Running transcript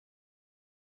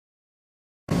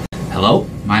Hello,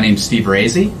 my name's Steve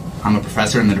Rehse. I'm a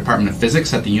professor in the Department of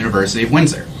Physics at the University of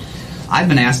Windsor. I've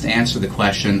been asked to answer the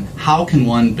question, how can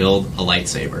one build a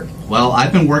lightsaber? Well,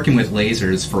 I've been working with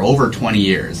lasers for over 20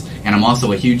 years, and I'm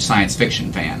also a huge science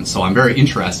fiction fan, so I'm very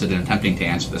interested in attempting to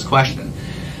answer this question.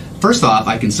 First off,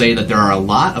 I can say that there are a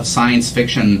lot of science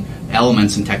fiction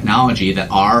elements and technology that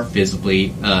are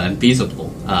feasibly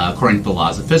feasible according to the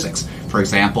laws of physics. For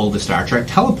example, the Star Trek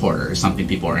teleporter is something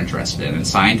people are interested in, and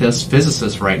scientists,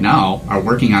 physicists right now are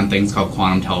working on things called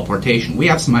quantum teleportation. We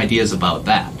have some ideas about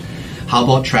that. How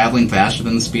about traveling faster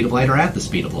than the speed of light or at the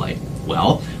speed of light?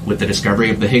 Well, with the discovery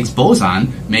of the Higgs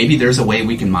boson, maybe there's a way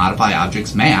we can modify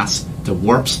objects' mass to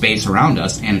warp space around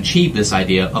us and achieve this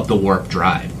idea of the warp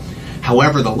drive.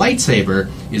 However, the lightsaber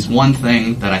is one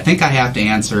thing that I think I have to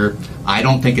answer. I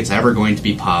don't think it's ever going to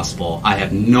be possible. I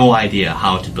have no idea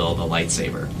how to build a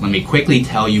lightsaber. Let me quickly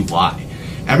tell you why.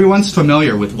 Everyone's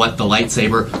familiar with what the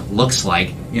lightsaber looks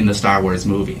like in the Star Wars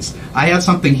movies. I have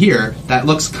something here that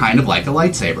looks kind of like a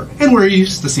lightsaber, and we're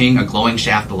used to seeing a glowing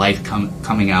shaft of light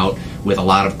coming out with a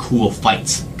lot of cool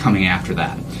fights coming after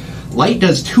that. Light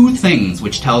does two things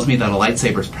which tells me that a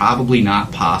lightsaber is probably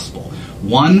not possible.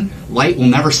 One, light will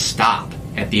never stop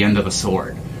at the end of a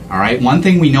sword. Alright, one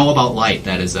thing we know about light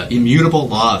that is an immutable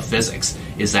law of physics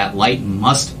is that light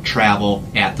must travel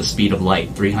at the speed of light,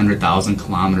 300,000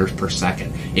 kilometers per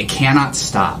second. It cannot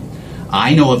stop.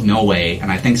 I know of no way,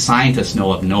 and I think scientists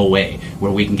know of no way,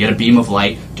 where we can get a beam of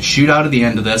light to shoot out of the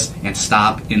end of this and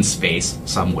stop in space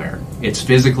somewhere. It's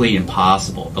physically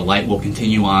impossible. The light will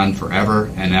continue on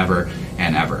forever and ever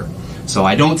and ever. So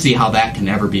I don't see how that can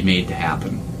ever be made to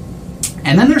happen.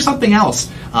 And then there's something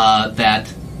else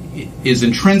that is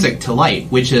intrinsic to light,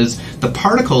 which is the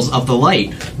particles of the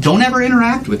light don't ever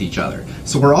interact with each other.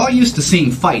 So we're all used to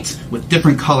seeing fights with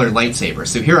different colored lightsabers.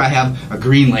 So here I have a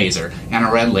green laser and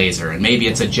a red laser, and maybe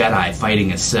it's a Jedi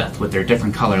fighting a Sith with their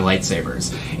different color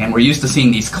lightsabers. And we're used to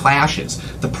seeing these clashes.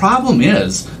 The problem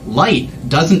is light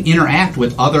doesn't interact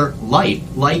with other light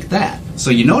like that. So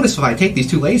you notice if I take these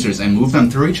two lasers and move them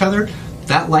through each other,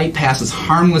 that light passes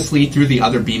harmlessly through the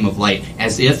other beam of light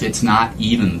as if it's not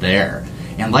even there.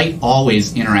 And light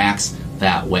always interacts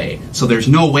that way. So there's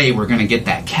no way we're going to get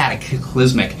that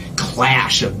cataclysmic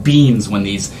clash of beams when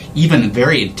these even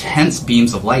very intense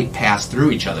beams of light pass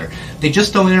through each other. They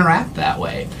just don't interact that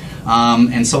way.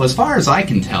 And so as far as I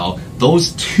can tell,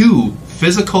 those two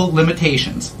physical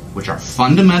limitations, which are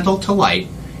fundamental to light,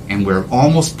 and we're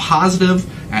almost positive,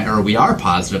 or we are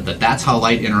positive, that that's how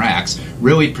light interacts,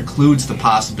 really precludes the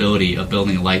possibility of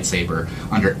building a lightsaber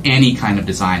under any kind of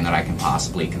design that I can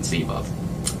possibly conceive of.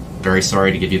 Very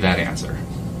sorry to give you that answer.